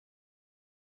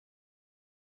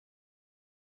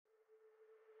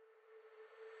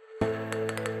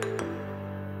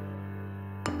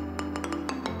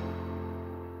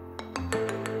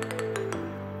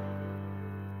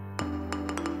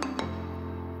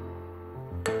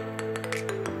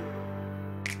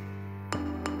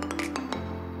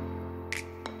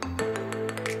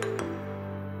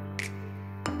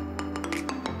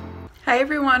Hi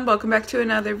everyone, welcome back to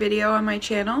another video on my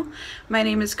channel. My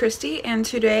name is Christy and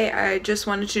today I just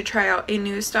wanted to try out a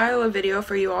new style of video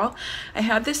for you all. I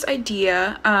had this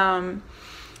idea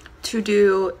to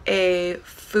do a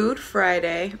Food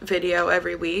Friday video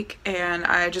every week, and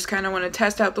I just kind of want to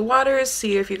test out the waters,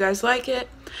 see if you guys like it.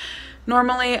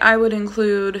 Normally I would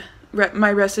include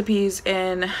my recipes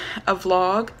in a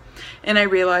vlog, and I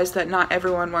realized that not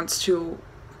everyone wants to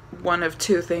one of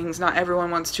two things. Not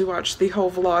everyone wants to watch the whole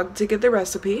vlog to get the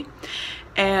recipe,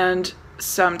 and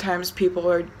sometimes people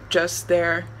are just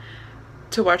there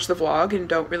to watch the vlog and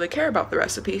don't really care about the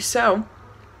recipe. So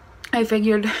I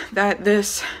figured that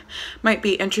this might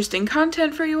be interesting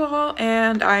content for you all,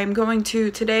 and I'm going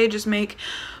to today just make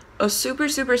a super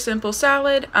simple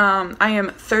salad. I am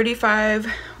 35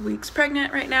 weeks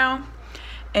pregnant right now,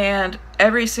 and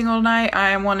every single night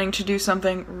I am wanting to do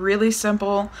something really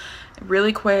simple,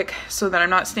 really quick, so that I'm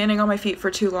not standing on my feet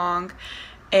for too long.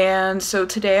 And so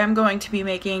today I'm going to be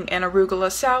making an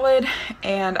arugula salad,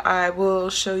 and I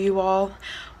will show you all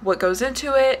what goes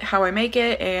into it, how I make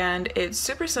it, and it's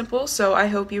super simple, so I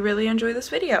hope you really enjoy this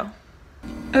video.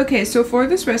 Okay, so for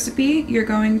this recipe you're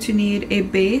going to need a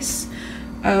base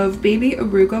of baby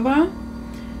arugula.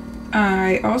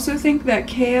 I also think that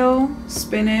kale,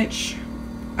 spinach,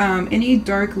 any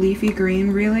dark leafy green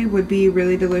really would be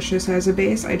really delicious as a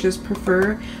base. I just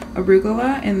prefer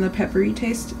arugula and the peppery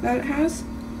taste that it has.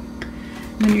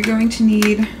 And then you're going to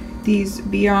need these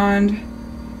Beyond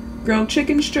grilled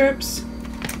chicken strips.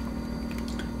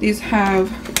 These have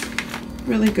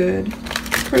really good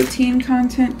protein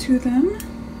content to them.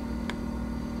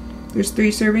 There's 3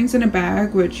 servings in a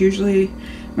bag, which usually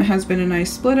my husband and I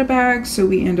split a bag, so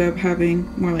we end up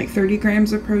having more like 30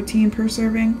 grams of protein per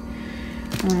serving.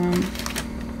 And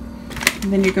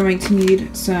then you're going to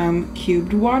need some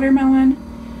cubed watermelon,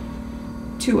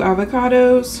 2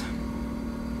 avocados,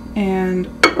 and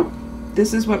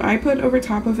this is what I put over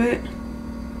top of it,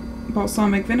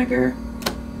 balsamic vinegar.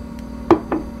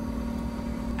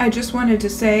 I just wanted to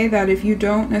say that if you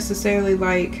don't necessarily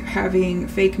like having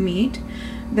fake meat,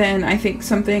 then I think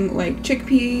something like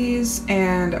chickpeas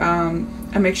and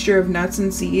a mixture of nuts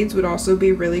and seeds would also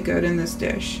be really good in this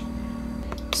dish.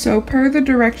 So per the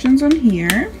directions on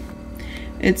here,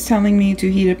 it's telling me to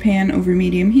heat a pan over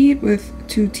medium heat with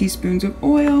 2 teaspoons of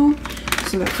oil.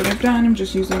 So that's what I've done. I'm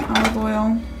just using olive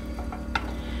oil.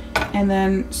 And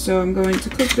then, so I'm going to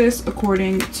cook this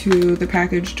according to the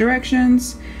package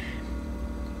directions.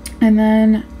 And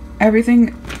then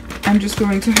everything, I'm just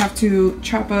going to have to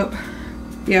chop up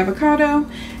the avocado,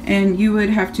 and you would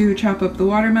have to chop up the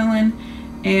watermelon.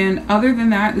 And other than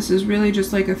that, this is really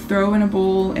just like a throw in a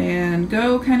bowl and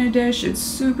go kind of dish. It's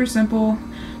super simple,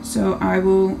 so I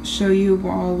will show you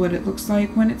all what it looks like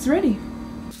when it's ready.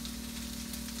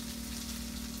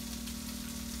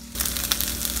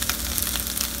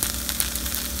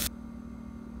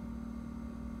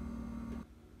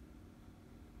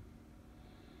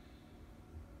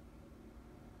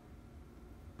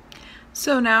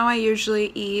 So now I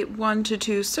usually eat 1 to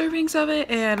 2 servings of it,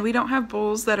 and we don't have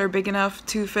bowls that are big enough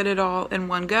to fit it all in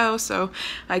one go, so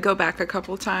I go back a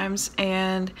couple times,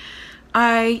 and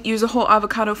I use a whole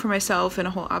avocado for myself and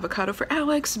a whole avocado for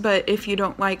Alex. But if you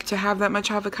don't like to have that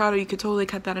much avocado, you could totally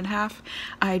cut that in half.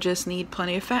 I just need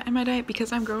plenty of fat in my diet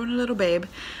because I'm growing a little babe.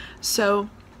 So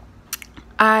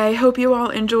I hope you all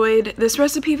enjoyed this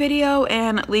recipe video,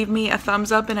 and leave me a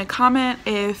thumbs up and a comment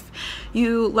if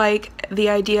you like the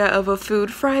idea of a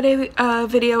Food Friday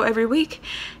video every week.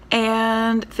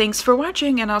 And thanks for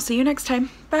watching, and I'll see you next time.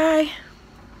 Bye!